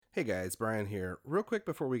Hey guys, Brian here. Real quick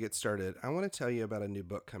before we get started, I want to tell you about a new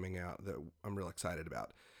book coming out that I'm real excited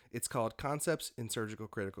about. It's called Concepts in Surgical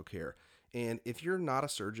Critical Care. And if you're not a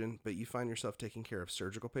surgeon, but you find yourself taking care of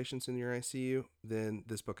surgical patients in your ICU, then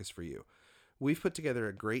this book is for you. We've put together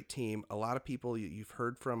a great team, a lot of people you've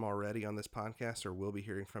heard from already on this podcast or will be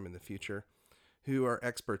hearing from in the future who are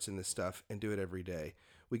experts in this stuff and do it every day.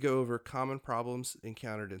 We go over common problems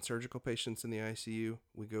encountered in surgical patients in the ICU.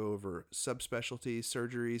 We go over subspecialties,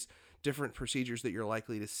 surgeries, different procedures that you're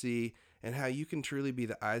likely to see, and how you can truly be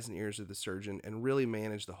the eyes and ears of the surgeon and really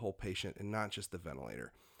manage the whole patient and not just the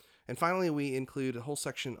ventilator. And finally, we include a whole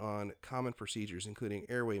section on common procedures, including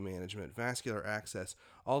airway management, vascular access,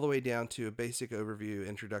 all the way down to a basic overview,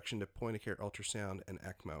 introduction to point of care ultrasound and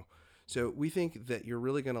ECMO. So we think that you're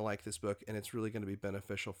really going to like this book and it's really going to be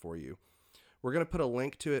beneficial for you. We're going to put a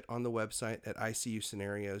link to it on the website at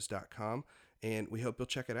icuscenarios.com, and we hope you'll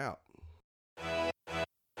check it out.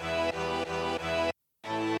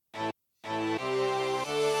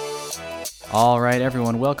 All right,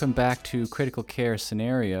 everyone, welcome back to Critical Care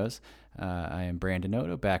Scenarios. I am Brandon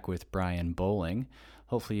Oto, back with Brian Bowling.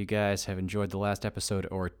 Hopefully you guys have enjoyed the last episode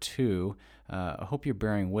or two. I hope you're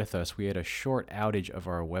bearing with us. We had a short outage of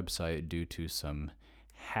our website due to some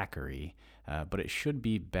hackery, but it should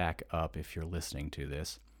be back up if you're listening to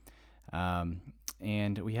this.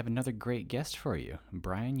 And we have another great guest for you.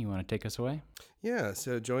 Brian, you want to take us away? Yeah,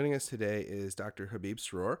 so joining us today is Dr. Habib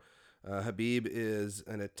Sroor. Habib is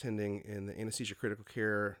an attending in the anesthesia critical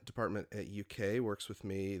care department at UK, works with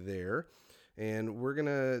me there. And we're going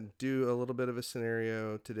to do a little bit of a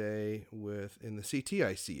scenario today in the CT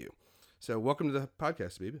ICU. So welcome to the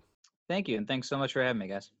podcast, Habib. Thank you, and thanks so much for having me,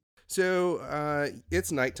 guys. So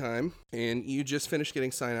it's nighttime, and you just finished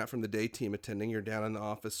getting sign out from the day team attending. You're down in the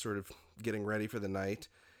office, sort of getting ready for the night,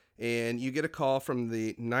 and you get a call from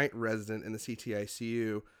the night resident in the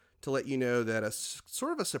CTICU to let you know that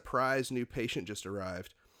sort of a surprise new patient just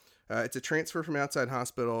arrived. It's a transfer from outside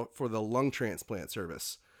hospital for the lung transplant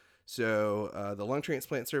service. So the lung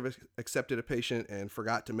transplant service accepted a patient and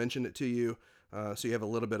forgot to mention it to you. So you have a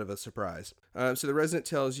little bit of a surprise. So the resident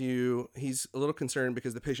tells you he's a little concerned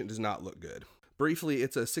because the patient does not look good. Briefly,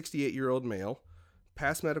 it's a 68-year-old male,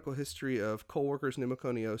 past medical history of co-workers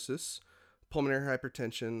pneumoconiosis, pulmonary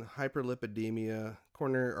hypertension, hyperlipidemia,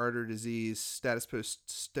 coronary artery disease, status post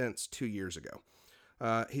stents 2 years ago.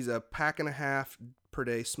 He's a pack and a half per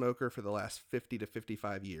day smoker for the last 50 to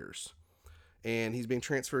 55 years. And he's being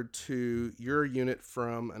transferred to your unit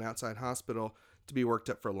from an outside hospital to be worked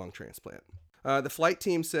up for a lung transplant. The flight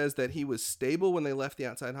team says that he was stable when they left the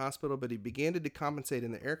outside hospital, but he began to decompensate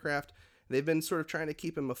in the aircraft. They've been sort of trying to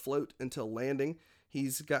keep him afloat until landing.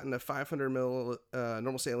 He's gotten a 500 ml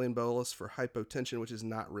normal saline bolus for hypotension, which has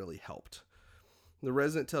not really helped. The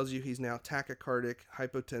resident tells you he's now tachycardic,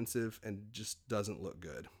 hypotensive, and just doesn't look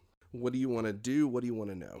good. What do you want to do? What do you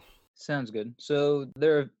want to know? Sounds good. So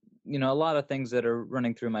there are, a lot of things that are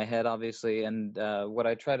running through my head, obviously, and what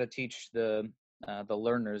I try to teach the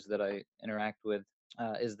learners that I interact with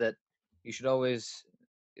is that you should always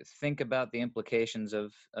think about the implications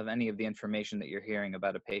of any of the information that you're hearing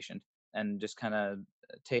about a patient, and just kind of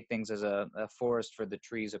take things as a forest for the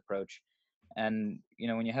trees approach. And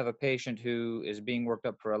when you have a patient who is being worked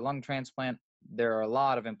up for a lung transplant, there are a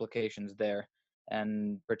lot of implications there,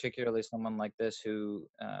 and particularly someone like this who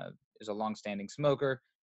is a longstanding smoker,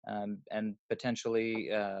 and potentially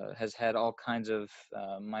has had all kinds of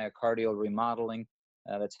myocardial remodeling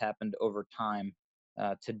that's happened over time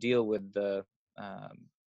to deal um,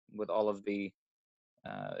 with all of the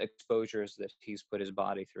exposures that he's put his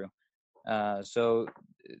body through. So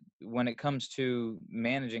when it comes to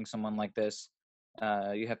managing someone like this,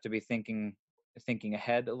 you have to be thinking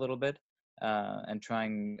ahead a little bit, and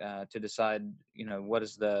trying to decide, what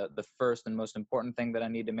is the first and most important thing that I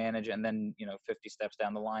need to manage, and then 50 steps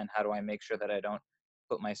down the line, how do I make sure that I don't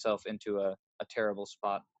put myself into a terrible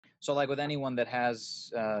spot? So like with anyone that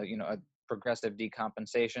has a progressive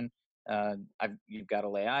decompensation, you've got to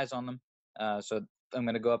lay eyes on them. So I'm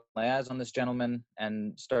going to go up, lay eyes on this gentleman,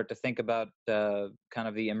 and start to think about kind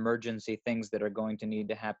of the emergency things that are going to need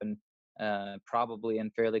to happen, probably in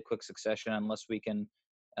fairly quick succession, unless we can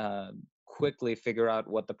uh, quickly figure out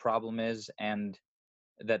what the problem is, and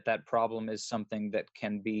that problem is something that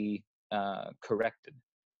can be corrected.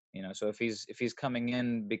 So if he's coming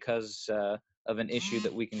in because of an issue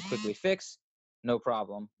that we can quickly fix, no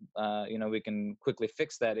problem. We can quickly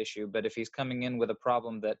fix that issue. But if he's coming in with a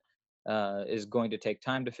problem that is going to take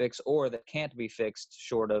time to fix, or that can't be fixed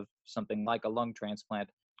short of something like a lung transplant,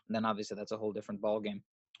 then obviously that's a whole different ballgame.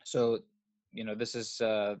 So, this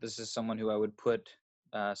is someone who I would put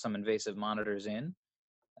some invasive monitors in.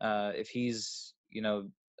 If he's,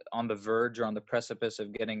 on the verge or on the precipice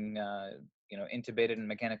of getting, intubated and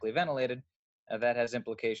mechanically ventilated, that has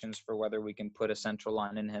implications for whether we can put a central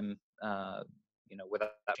line in him,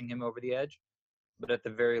 without pushing him over the edge. But at the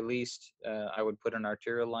very least, I would put an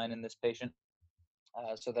arterial line in this patient,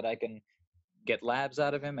 so that I can get labs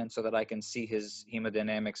out of him and so that I can see his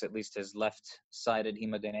hemodynamics, at least his left-sided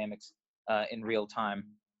hemodynamics, in real time.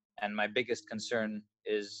 And my biggest concern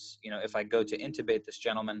is, if I go to intubate this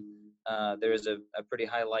gentleman, there is a pretty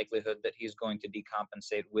high likelihood that he's going to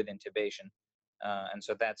decompensate with intubation. And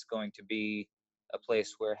so that's going to be a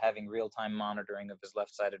place where having real-time monitoring of his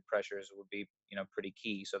left-sided pressures would be, pretty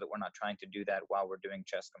key, so that we're not trying to do that while we're doing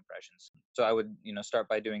chest compressions. So I would, start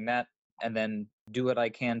by doing that, and then do what I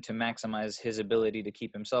can to maximize his ability to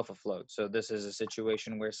keep himself afloat. So this is a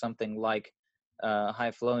situation where something like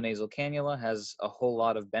high flow nasal cannula has a whole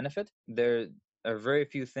lot of benefit. There are very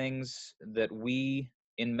few things that we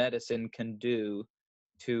in medicine can do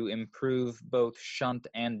to improve both shunt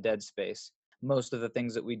and dead space. Most of the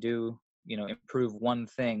things that we do, improve one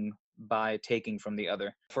thing by taking from the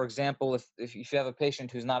other. For example, if you have a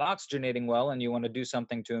patient who's not oxygenating well and you want to do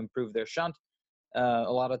something to improve their shunt,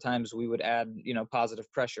 a lot of times we would add,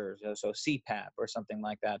 positive pressure, so CPAP or something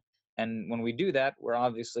like that. And when we do that, we're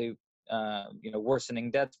obviously,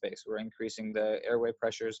 worsening dead space. We're increasing the airway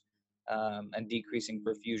pressures, and decreasing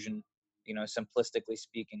perfusion, simplistically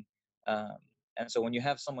speaking. Um, and so when you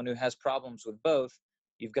have someone who has problems with both,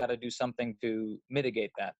 you've got to do something to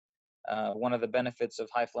mitigate that. One of the benefits of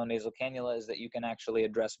high flow nasal cannula is that you can actually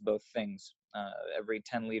address both things. Every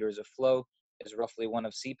 10 liters of flow is roughly one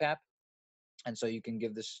of CPAP. And so you can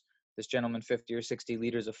give this gentleman 50 or 60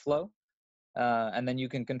 liters of flow, and then you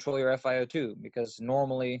can control your FiO2, because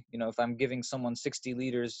normally, if I'm giving someone 60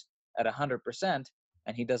 liters at 100%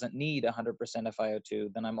 and he doesn't need 100%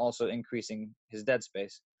 FiO2, then I'm also increasing his dead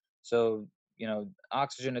space. So,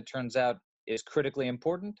 oxygen, it turns out, is critically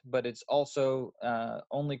important, but it's also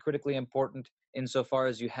only critically important insofar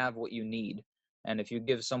as you have what you need. And if you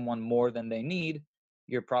give someone more than they need,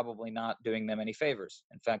 you're probably not doing them any favors.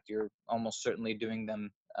 In fact, you're almost certainly doing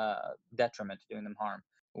them detriment, doing them harm.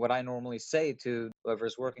 What I normally say to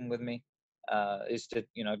whoever's working with me is to,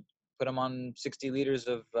 put them on 60 liters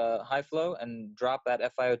of high flow and drop that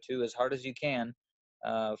FiO2 as hard as you can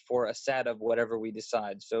for a SAT of whatever we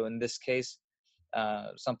decide. So in this case,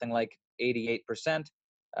 something like 88%.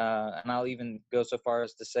 And I'll even go so far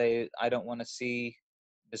as to say I don't want to see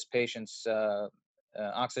this patient's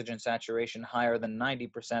oxygen saturation higher than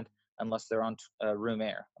 90% unless they're on room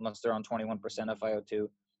air, unless they're on 21% FiO2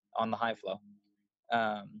 on the high flow.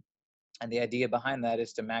 And the idea behind that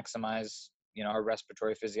is to maximize, our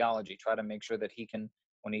respiratory physiology. Try to make sure that he can,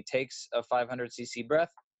 when he takes a 500 cc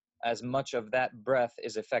breath, as much of that breath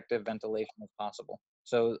is effective ventilation as possible.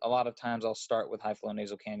 So a lot of times I'll start with high flow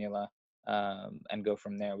nasal cannula and go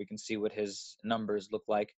from there. We can see what his numbers look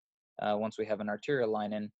like once we have an arterial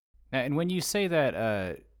line in. And when you say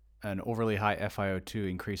that an overly high FiO2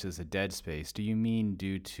 increases the dead space, do you mean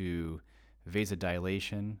due to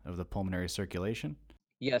vasodilation of the pulmonary circulation?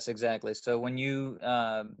 Yes, exactly. So when you,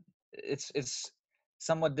 it's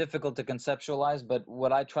somewhat difficult to conceptualize, but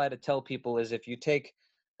what I try to tell people is if you take,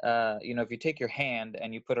 if you take your hand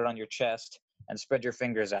and you put it on your chest and spread your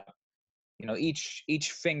fingers out,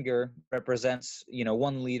 each finger represents,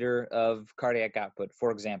 1 liter of cardiac output,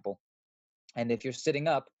 for example. And if you're sitting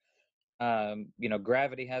up,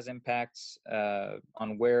 gravity has impacts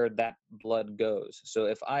on where that blood goes. So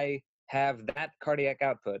if I have that cardiac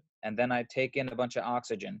output and then I take in a bunch of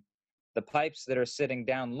oxygen, the pipes that are sitting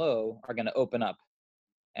down low are going to open up.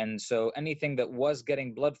 And so anything that was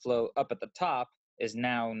getting blood flow up at the top is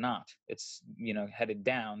now not. It's, headed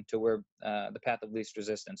down to where the path of least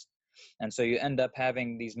resistance. And so you end up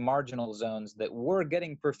having these marginal zones that were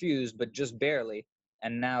getting perfused, but just barely.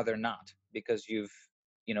 And now they're not, because you've,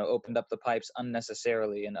 opened up the pipes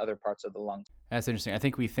unnecessarily in other parts of the lungs. That's interesting. I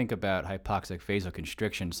think we think about hypoxic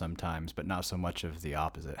vasoconstriction sometimes, but not so much of the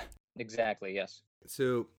opposite. Exactly, yes.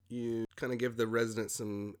 So you kind of give the resident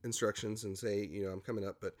some instructions and say, I'm coming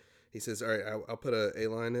up, but he says, all right, I'll put a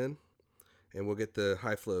line in and we'll get the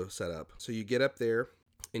high flow set up. So you get up there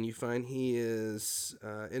and you find he is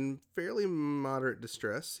in fairly moderate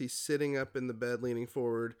distress. He's sitting up in the bed, leaning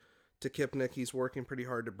forward. Tachypnic. He's working pretty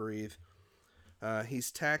hard to breathe.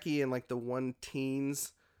 He's tacky in like the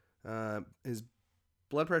 110s. His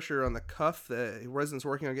blood pressure on the cuff, the resident's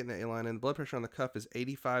working on getting the A-line in. The blood pressure on the cuff is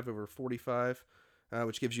 85/45,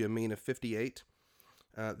 which gives you a mean of 58.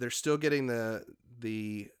 They're still getting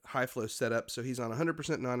the high flow set up, so he's on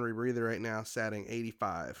 100% non-rebreather right now, satting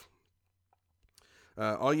 85.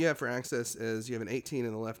 All you have for access is you have an 18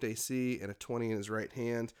 in the left AC and a 20 in his right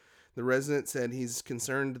hand. The resident said he's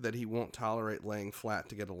concerned that he won't tolerate laying flat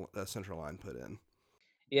to get a central line put in.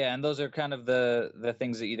 Yeah, and those are kind of the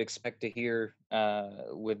things that you'd expect to hear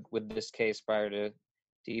with this case prior to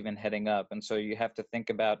even heading up. And so you have to think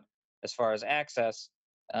about, as far as access,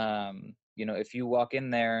 if you walk in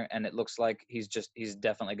there and it looks like he's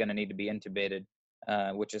definitely going to need to be intubated,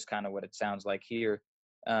 which is kind of what it sounds like here.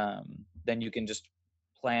 Then you can just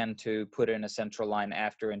plan to put in a central line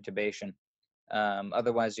after intubation.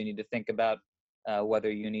 Otherwise, you need to think about whether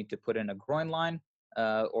you need to put in a groin line,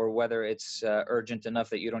 or whether it's urgent enough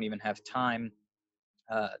that you don't even have time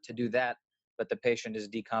to do that, but the patient is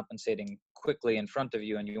decompensating quickly in front of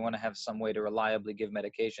you, and you want to have some way to reliably give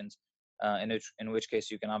medications. In which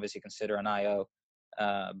case, you can obviously consider an IO.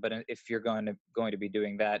 But if you're going to be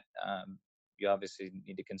doing that, you obviously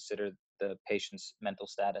need to consider the patient's mental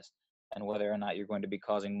status and whether or not you're going to be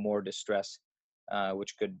causing more distress,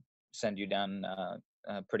 which could send you down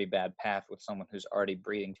a pretty bad path with someone who's already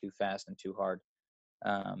breathing too fast and too hard.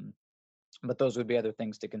 Um, but those would be other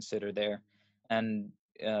things to consider there. And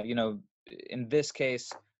in this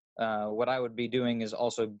case, what I would be doing is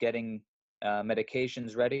also getting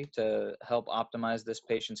medications ready to help optimize this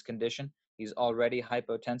patient's condition. He's already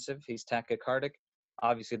hypotensive, he's tachycardic.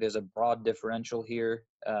 Obviously there's a broad differential here,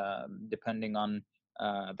 depending on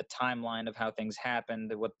the timeline of how things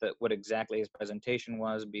happened, what exactly his presentation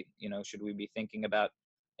was. Should we be thinking about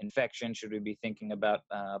infection? Should we be thinking about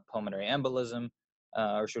pulmonary embolism?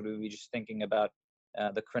 Or should we be just thinking about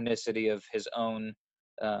the chronicity of his own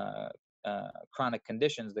chronic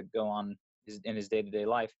conditions that go on in his day-to-day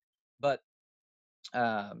life? But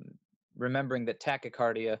um, remembering that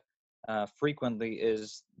tachycardia frequently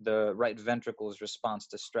is the right ventricle's response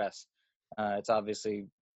to stress. It's obviously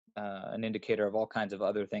an indicator of all kinds of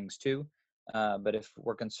other things too. But if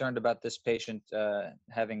we're concerned about this patient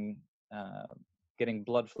getting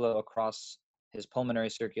blood flow across his pulmonary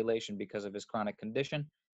circulation because of his chronic condition,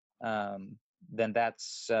 then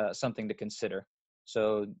that's something to consider.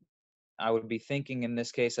 So I would be thinking in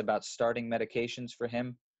this case about starting medications for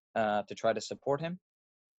him to try to support him.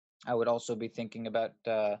 I would also be thinking about,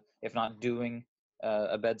 if not doing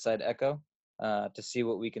a bedside echo, to see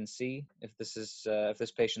what we can see. If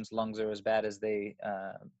this patient's lungs are as bad as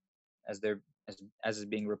as is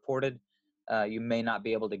being reported, you may not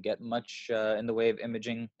be able to get much in the way of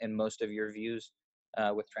imaging in most of your views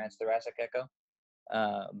with transthoracic echo.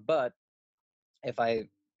 But if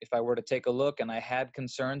I were to take a look and I had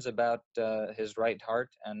concerns about his right heart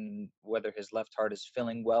and whether his left heart is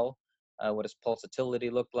filling well, what his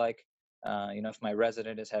pulsatility looked like, if my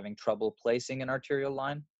resident is having trouble placing an arterial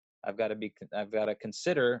line, I've got to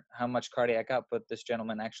consider how much cardiac output this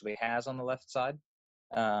gentleman actually has on the left side.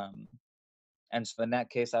 Um, and so in that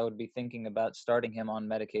case, I would be thinking about starting him on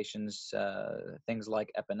medications, things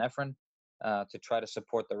like epinephrine, to try to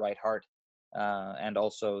support the right heart, and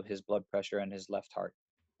also his blood pressure and his left heart.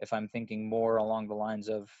 If I'm thinking more along the lines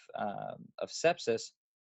of sepsis,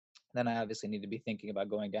 then I obviously need to be thinking about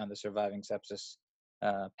going down the surviving sepsis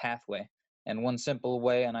pathway. And one simple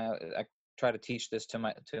way, and I try to teach this to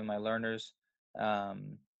my learners,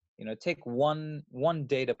 take one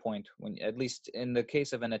data point, when, at least in the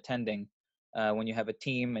case of an attending, when you have a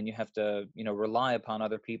team and you have to rely upon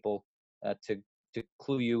other people to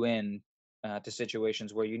clue you in to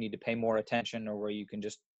situations where you need to pay more attention or where you can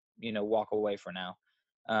just walk away for now.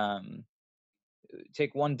 Um,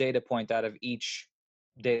 Take one data point out of each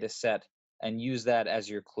data set and use that as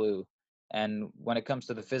your clue. And when it comes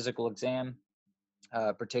to the physical exam,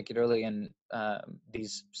 particularly in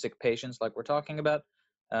these sick patients like we're talking about,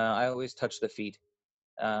 I always touch the feet.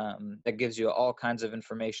 That gives you all kinds of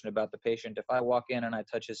information about the patient. If I walk in and I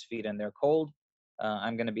touch his feet and they're cold,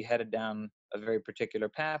 I'm going to be headed down a very particular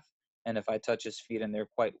path. And if I touch his feet and they're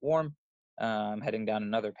quite warm, I'm heading down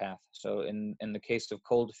another path. So in the case of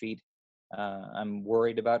cold feet, I'm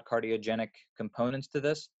worried about cardiogenic components to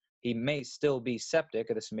this. He may still be septic.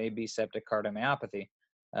 This may be septic cardiomyopathy.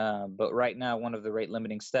 But right now, one of the rate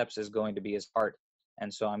limiting steps is going to be his heart.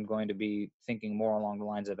 And so I'm going to be thinking more along the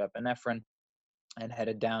lines of epinephrine and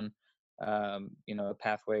headed down a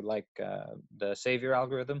pathway like the Savior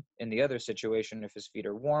algorithm. In the other situation, if his feet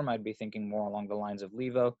are warm, I'd be thinking more along the lines of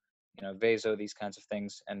Levo, vaso, these kinds of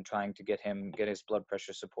things, and trying to get his blood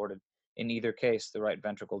pressure supported. In either case, the right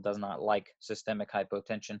ventricle does not like systemic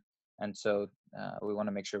hypotension, and so we want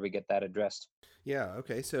to make sure we get that addressed. Yeah,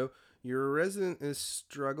 okay. So your resident is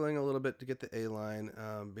struggling a little bit to get the A line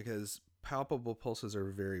because palpable pulses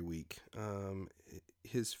are very weak.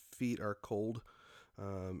 His feet are cold,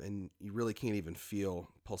 and you really can't even feel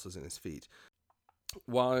pulses in his feet.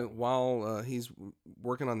 While he's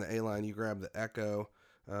working on the A line, you grab the echo.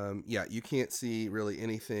 Yeah, you can't see really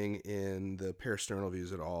anything in the parasternal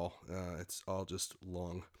views at all. It's all just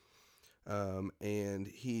lung. And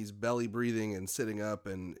he's belly breathing and sitting up,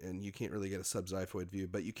 and you can't really get a subxiphoid view,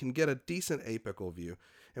 but you can get a decent apical view.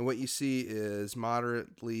 And what you see is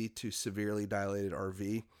moderately to severely dilated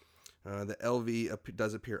RV. The LV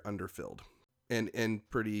does appear underfilled and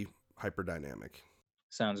pretty hyperdynamic.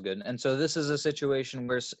 Sounds good. And so this is a situation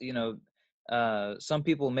where, some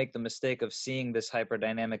people make the mistake of seeing this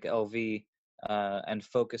hyperdynamic LV and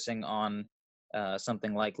focusing on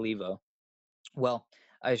something like Levo. Well,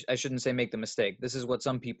 I shouldn't say make the mistake. This is what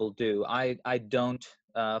some people do. I don't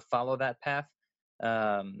follow that path.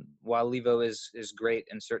 While Levo is great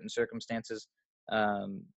in certain circumstances,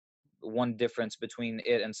 um, one difference between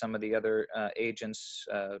it and some of the other agents,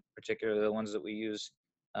 particularly the ones that we use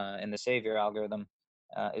in the Savior algorithm,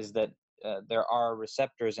 is that there are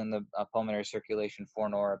receptors in the pulmonary circulation for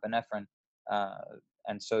norepinephrine, uh,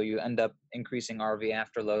 and so you end up increasing RV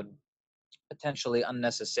afterload potentially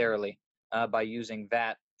unnecessarily by using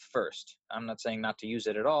that first. I'm not saying not to use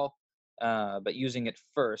it at all, but using it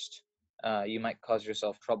first, you might cause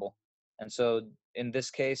yourself trouble. And so, in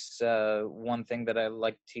this case, one thing that I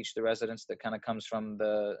like to teach the residents that kind of comes from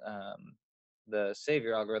the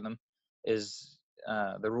Savior algorithm is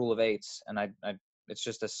the rule of eights, and it's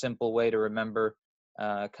just a simple way to remember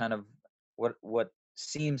kind of what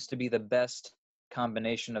seems to be the best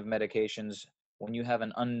combination of medications when you have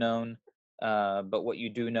an unknown, but what you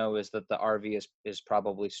do know is that the RV is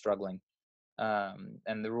probably struggling.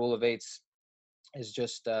 And the rule of eights is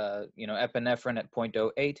just epinephrine at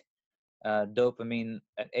 0.08, dopamine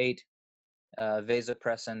at 8,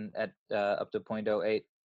 vasopressin at up to 0.08,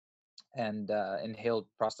 and inhaled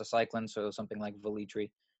prostacyclin, so something like Velitri,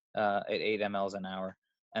 at 8 mLs an hour.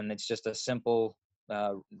 And it's just a simple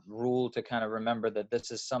rule to kind of remember that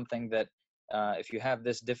this is something that if you have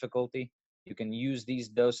this difficulty, you can use these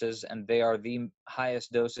doses, and they are the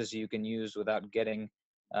highest doses you can use without getting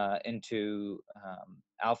into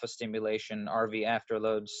alpha stimulation, RV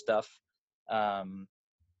afterload stuff. Um,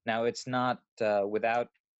 Now, it's not without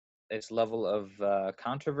its level of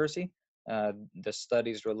controversy. The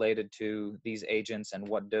studies related to these agents and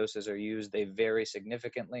what doses are used, they vary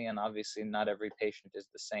significantly, and obviously not every patient is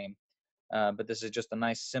the same. But this is just a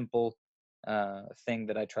nice, simple thing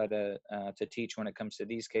that I try to teach when it comes to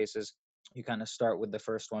these cases. You kind of start with the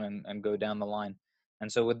first one and go down the line.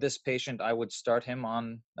 And so with this patient, I would start him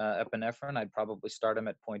on epinephrine. I'd probably start him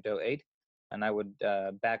at 0.08, and I would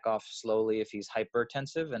back off slowly if he's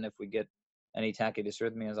hypertensive, and if we get any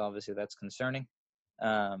tachydysrhythmias, obviously that's concerning.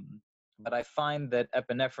 Um, but I find that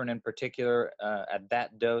epinephrine in particular at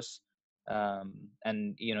that dose,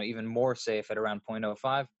 and even more safe at around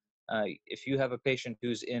 0.05, if you have a patient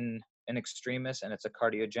who's in an extremis and it's a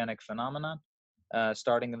cardiogenic phenomenon,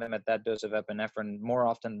 starting them at that dose of epinephrine more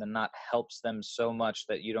often than not helps them so much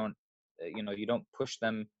that you don't push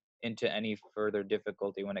them into any further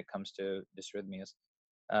difficulty when it comes to dysrhythmias.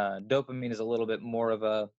 Dopamine is a little bit more of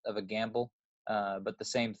a gamble, but the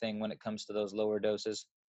same thing when it comes to those lower doses.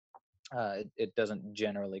 It doesn't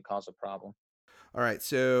generally cause a problem. All right,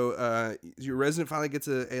 so your resident finally gets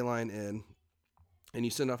a line in, and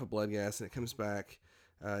you send off a blood gas, and it comes back.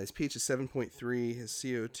 His pH is 7.3, his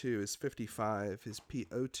CO2 is 55, his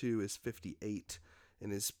PO2 is 58,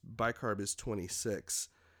 and his bicarb is 26.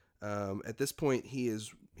 At this point,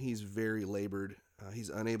 he's very labored. He's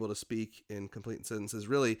unable to speak in complete sentences,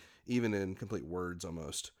 really even in complete words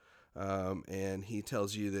almost. And he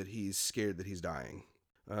tells you that he's scared that he's dying.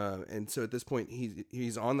 And so at this point,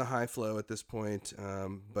 he's on the high flow at this point,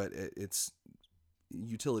 but its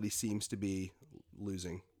utility seems to be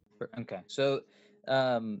losing. Okay, so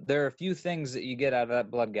there are a few things that you get out of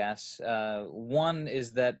that blood gas. One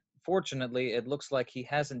is that fortunately, it looks like he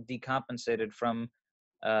hasn't decompensated from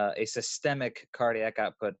a systemic cardiac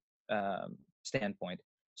output standpoint.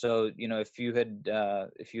 So, if you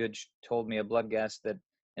had told me a blood gas that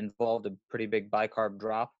involved a pretty big bicarb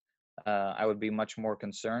drop, I would be much more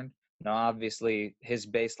concerned. Now, obviously, his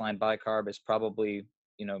baseline bicarb is probably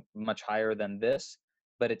much higher than this,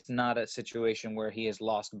 but it's not a situation where he has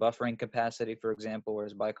lost buffering capacity, for example, where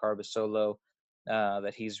his bicarb is so low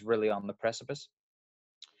that he's really on the precipice.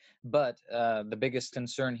 But the biggest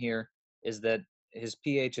concern here is that his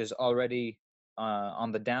pH is already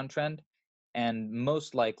on the downtrend. And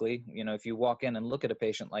most likely, if you walk in and look at a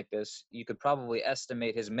patient like this, you could probably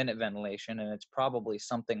estimate his minute ventilation, and it's probably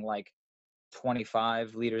something like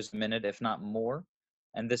 25 liters a minute, if not more.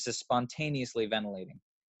 And this is spontaneously ventilating.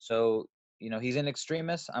 So, he's in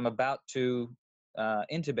extremis. I'm about to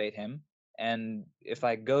intubate him, And if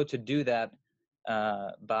I go to do that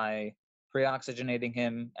by pre-oxygenating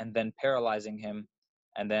him and then paralyzing him,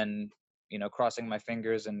 and then crossing my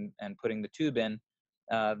fingers and putting the tube in,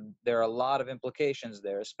 uh, there are a lot of implications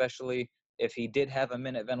there, especially if he did have a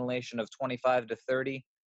minute ventilation of 25 to 30,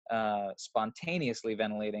 spontaneously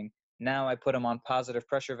ventilating. Now I put him on positive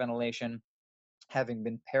pressure ventilation, having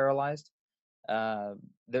been paralyzed. uh,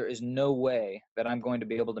 there is no way that I'm going to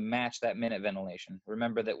be able to match that minute ventilation.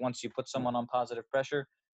 Remember that once you put someone on positive pressure,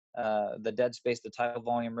 the dead space to tidal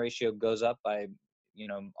volume ratio goes up by,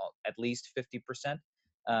 at least 50%.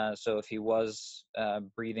 So if he was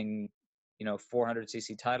breathing, 400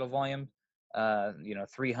 cc tidal volume,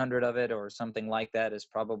 300 of it or something like that is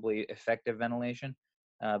probably effective ventilation.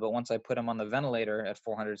 But once I put him on the ventilator at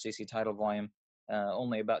 400 cc tidal volume,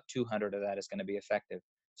 only about 200 of that is going to be effective.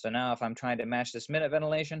 So now if I'm trying to match this minute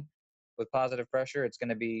ventilation with positive pressure, it's going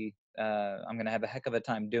to be, I'm going to have a heck of a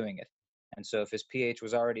time doing it. And so if his pH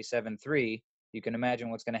was already 7.3, you can imagine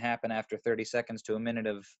what's going to happen after 30 seconds to a minute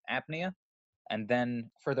of apnea, and then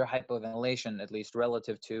further hypoventilation, at least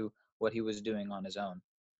relative to what he was doing on his own.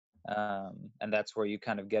 And that's where you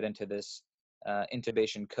kind of get into this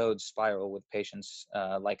intubation code spiral with patients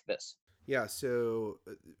like this. Yeah, so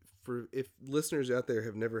for if listeners out there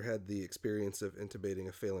have never had the experience of intubating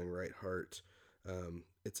a failing right heart,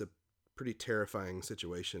 it's a pretty terrifying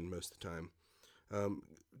situation most of the time. Um,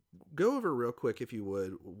 Go over real quick, if you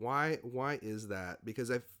would, why is that?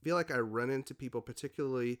 Because I feel like I run into people,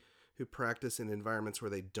 particularly who practice in environments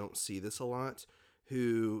where they don't see this a lot,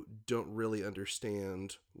 who don't really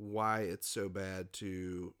understand why it's so bad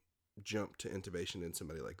to jump to intubation in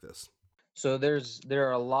somebody like this. So there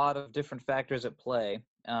are a lot of different factors at play,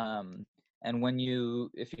 and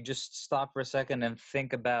if you just stop for a second and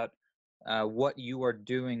think about what you are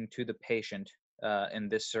doing to the patient in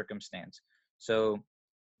this circumstance. So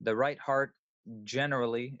the right heart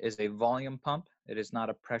generally is a volume pump. It is not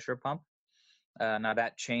a pressure pump. Now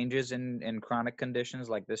that changes in chronic conditions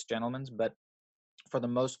like this gentleman's, but for the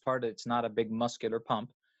most part, it's not a big muscular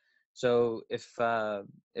pump. So if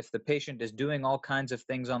the patient is doing all kinds of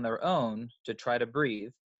things on their own to try to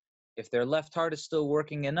breathe, if their left heart is still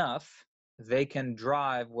working enough, they can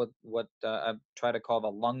drive what I try to call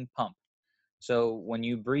the lung pump. So when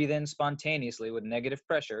you breathe in spontaneously with negative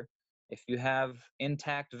pressure, if you have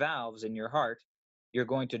intact valves in your heart, you're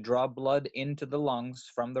going to draw blood into the lungs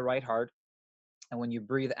from the right heart, and when you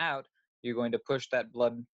breathe out, you're going to push that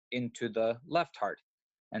blood into the left heart.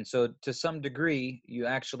 And so, to some degree, you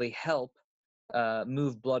actually help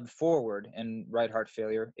move blood forward in right heart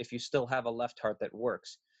failure if you still have a left heart that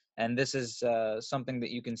works. And this is something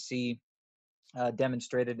that you can see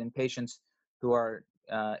demonstrated in patients who are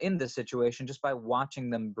in this situation just by watching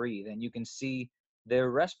them breathe. And you can see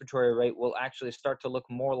their respiratory rate will actually start to look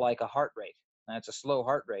more like a heart rate. And it's a slow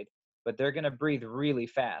heart rate, but they're going to breathe really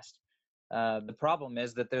fast. The problem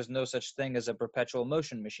is that there's no such thing as a perpetual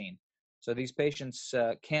motion machine. So these patients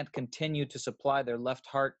can't continue to supply their left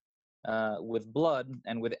heart with blood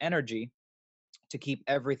and with energy to keep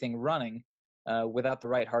everything running without the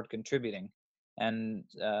right heart contributing. And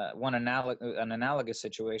an analogous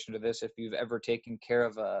situation to this, if you've ever taken care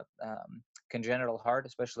of a congenital heart,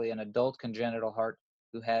 especially an adult congenital heart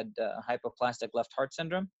who had hypoplastic left heart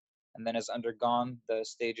syndrome and then has undergone the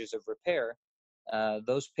stages of repair,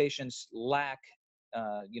 those patients lack,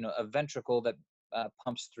 a ventricle that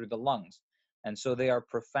pumps through the lungs, and so they are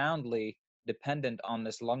profoundly dependent on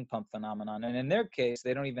this lung pump phenomenon. And in their case,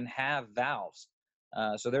 they don't even have valves,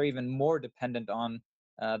 so they're even more dependent on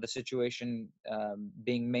the situation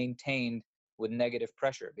being maintained with negative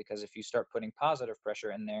pressure. Because if you start putting positive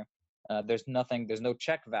pressure in there, there's no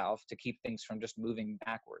check valve to keep things from just moving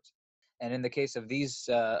backwards. And in the case of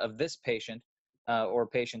this patient, or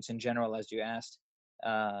patients in general, as you asked,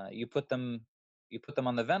 you put them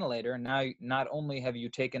on the ventilator. Now, not only have you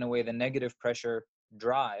taken away the negative pressure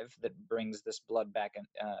drive that brings this blood back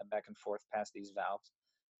and forth past these valves,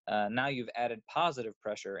 now you've added positive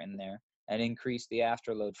pressure in there and increased the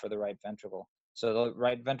afterload for the right ventricle. So the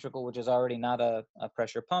right ventricle, which is already not a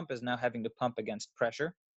pressure pump, is now having to pump against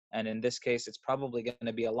pressure. And in this case, it's probably going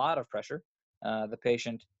to be a lot of pressure. The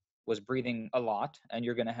patient was breathing a lot, and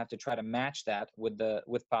you're going to have to try to match that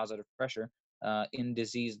with positive pressure in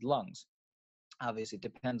diseased lungs. Obviously, it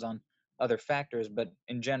depends on other factors, but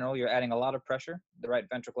in general, you're adding a lot of pressure. The right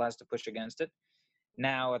ventricle has to push against it.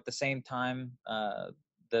 Now, at the same time,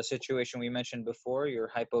 the situation we mentioned before, you're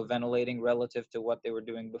hypoventilating relative to what they were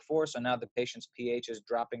doing before. So now the patient's pH is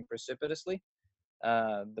dropping precipitously.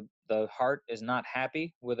 The heart is not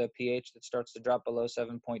happy with a pH that starts to drop below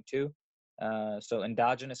 7.2. So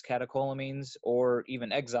endogenous catecholamines or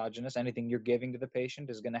even exogenous, anything you're giving to the patient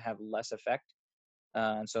is going to have less effect.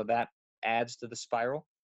 And so that adds to the spiral.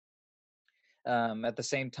 At the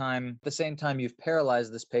same time, you've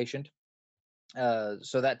paralyzed this patient.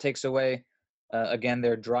 So that takes away, again,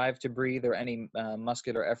 their drive to breathe or any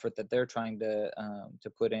muscular effort that they're trying to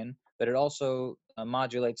put in. But it also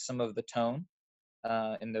modulates some of the tone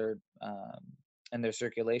in their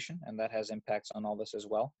circulation, and that has impacts on all this as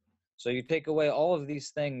well. So you take away all of these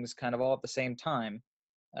things kind of all at the same time,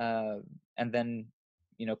 and then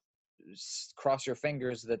you know cross your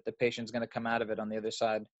fingers that the patient's going to come out of it on the other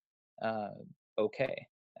side uh, okay.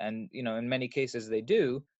 And in many cases they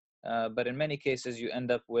do, but in many cases you end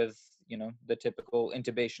up with the typical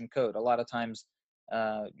intubation code. A lot of times,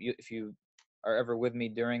 if you are ever with me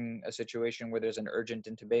during a situation where there's an urgent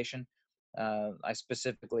intubation, I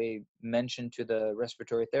specifically mention to the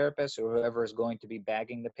respiratory therapist or whoever is going to be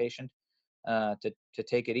bagging the patient to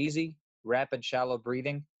take it easy, rapid, shallow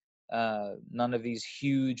breathing. None of these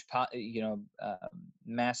huge,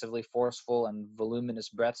 massively forceful and voluminous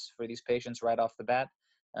breaths for these patients right off the bat,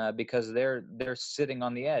 because they're sitting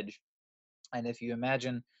on the edge. And if you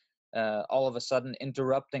imagine all of a sudden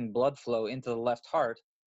interrupting blood flow into the left heart,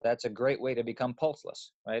 that's a great way to become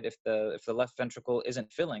pulseless, right? If the left ventricle isn't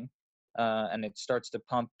filling, and it starts to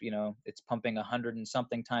pump, it's pumping 100 and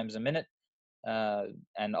something times a minute,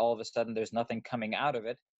 and all of a sudden there's nothing coming out of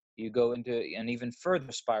it, you go into an even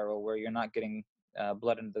further spiral where you're not getting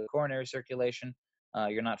blood into the coronary circulation,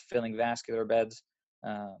 you're not filling vascular beds,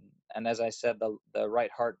 um, and as I said, the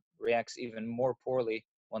right heart reacts even more poorly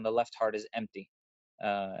when the left heart is empty.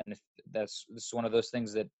 And if this is one of those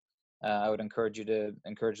things that I would encourage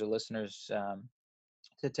the listeners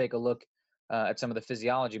to take a look at some of the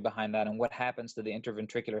physiology behind that and what happens to the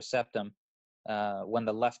interventricular septum when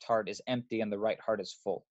the left heart is empty and the right heart is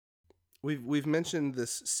full. We've mentioned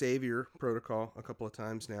this Savior protocol a couple of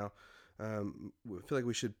times now. I feel like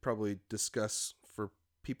we should probably discuss for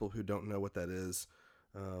people who don't know what that is.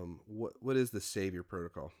 What is the Savior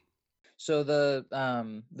protocol? So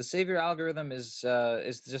the Savior algorithm is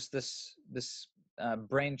just this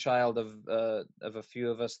brainchild of a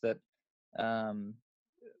few of us that um,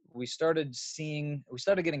 we started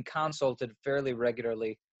getting consulted fairly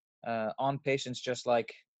regularly on patients just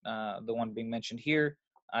like the one being mentioned here,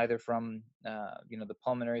 either from the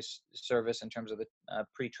pulmonary service in terms of the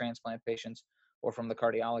pre-transplant patients, or from the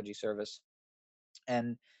cardiology service.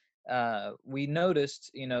 And we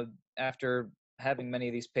noticed, after having many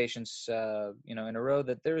of these patients, in a row,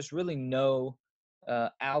 that there's really no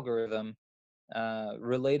algorithm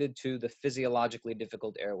related to the physiologically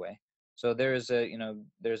difficult airway. So there's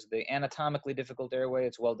the anatomically difficult airway.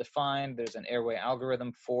 It's well defined. There's an airway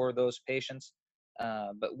algorithm for those patients.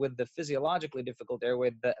 But with the physiologically difficult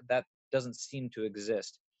airway, that doesn't seem to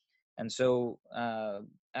exist. And so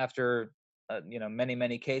after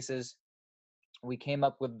many cases, we came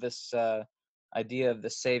up with this idea of the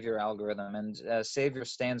Savior algorithm. And Savior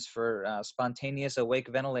stands for spontaneous awake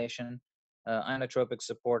ventilation, inotropic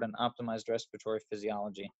support, and optimized respiratory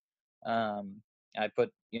physiology. I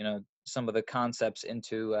put some of the concepts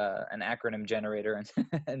into an acronym generator,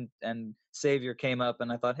 and and Savior came up,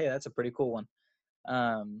 and I thought, hey, that's a pretty cool one.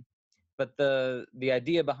 But the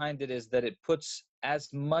idea behind it is that it puts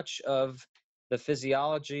as much of the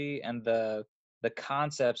physiology and the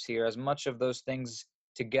concepts here, as much of those things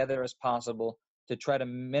together as possible, to try to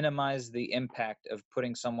minimize the impact of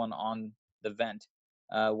putting someone on the vent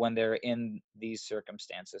when they're in these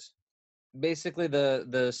circumstances. Basically,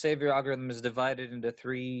 the Savior algorithm is divided into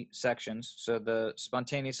three sections. So the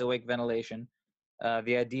spontaneous awake ventilation,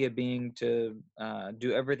 the idea being to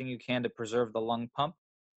do everything you can to preserve the lung pump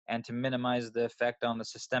and to minimize the effect on the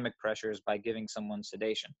systemic pressures by giving someone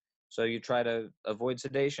sedation. So you try to avoid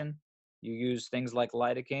sedation. You use things like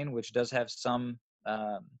lidocaine, which does have some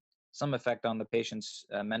effect on the patient's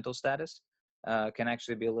mental status. Can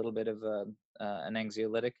actually be a little bit of an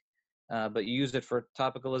anxiolytic, but you use it for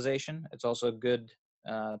topicalization. It's also good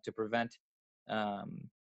to prevent um,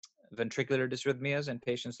 ventricular dysrhythmias in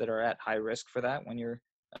patients that are at high risk for that when you're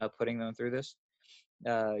putting them through this.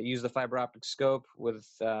 Use the fiber optic scope with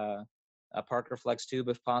a Parker Flex tube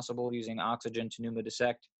if possible, using oxygen to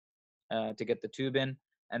pneumodissect to get the tube in,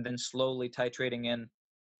 and then slowly titrating in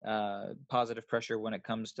positive pressure when it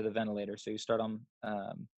comes to the ventilator. So you start on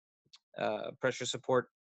pressure support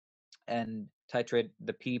and titrate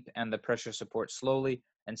the PEEP and the pressure support slowly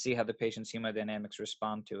and see how the patient's hemodynamics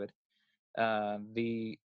respond to it.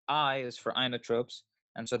 The I is for inotropes,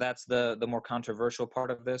 and so that's the more controversial part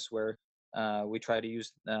of this, where we try to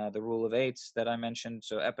use the rule of eights that I mentioned.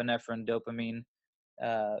 So epinephrine, dopamine,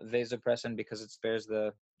 vasopressin because it spares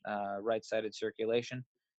the right-sided circulation,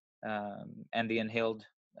 and the inhaled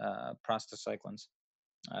prostacyclins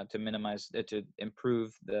to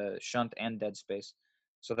improve the shunt and dead space.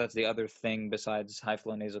 So that's the other thing besides high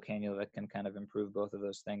flow nasal cannula that can kind of improve both of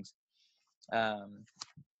those things.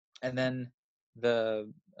 And then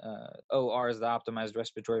the OR is the optimized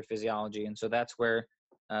respiratory physiology, and so that's where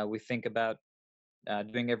we think about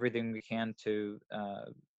doing everything we can to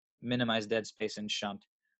minimize dead space in shunt.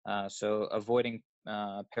 So avoiding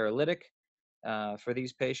paralytic for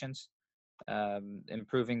these patients,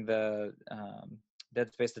 improving the dead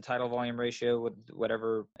space to tidal volume ratio with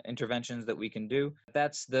whatever interventions that we can do.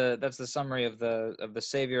 That's the summary of the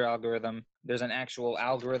Savior algorithm. There's an actual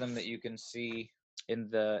algorithm that you can see in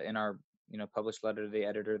our published letter to the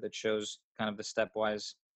editor that shows kind of the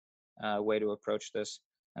stepwise way to approach this.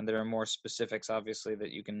 And there are more specifics, obviously,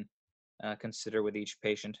 that you can consider with each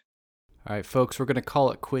patient. All right, folks, we're going to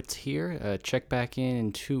call it quits here. Check back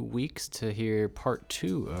in 2 weeks to hear part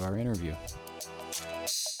 2 of our interview.